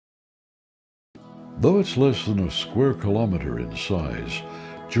Though it's less than a square kilometer in size,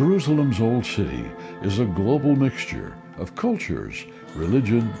 Jerusalem's Old City is a global mixture of cultures,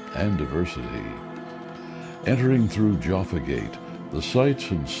 religion, and diversity. Entering through Jaffa Gate, the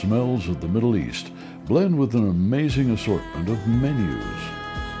sights and smells of the Middle East blend with an amazing assortment of menus.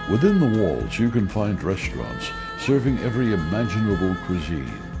 Within the walls, you can find restaurants serving every imaginable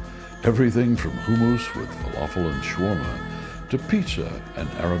cuisine. Everything from hummus with falafel and shawarma to pizza and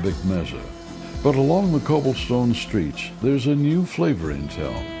Arabic mezza. But along the cobblestone streets, there's a new flavor in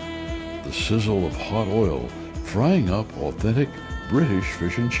town. The sizzle of hot oil frying up authentic British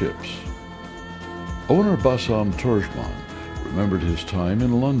fish and chips. Owner Bassam Torjman remembered his time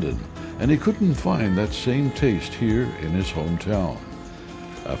in London, and he couldn't find that same taste here in his hometown.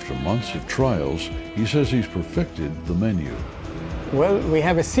 After months of trials, he says he's perfected the menu. Well, we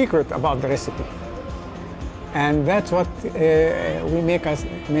have a secret about the recipe, and that's what made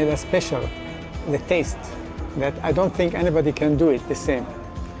us special, the taste, that I don't think anybody can do it the same.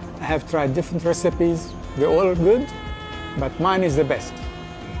 I have tried different recipes, they're all good, but mine is the best.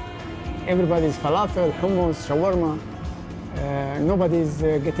 Everybody's falafel, hummus, shawarma, nobody's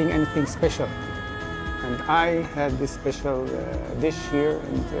getting anything special. And I had this special dish here,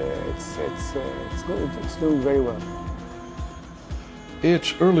 and it's good, it's doing very well.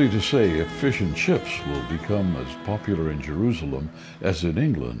 It's early to say if fish and chips will become as popular in Jerusalem as in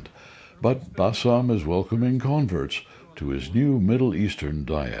England, but Bassam is welcoming converts to his new Middle Eastern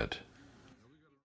diet.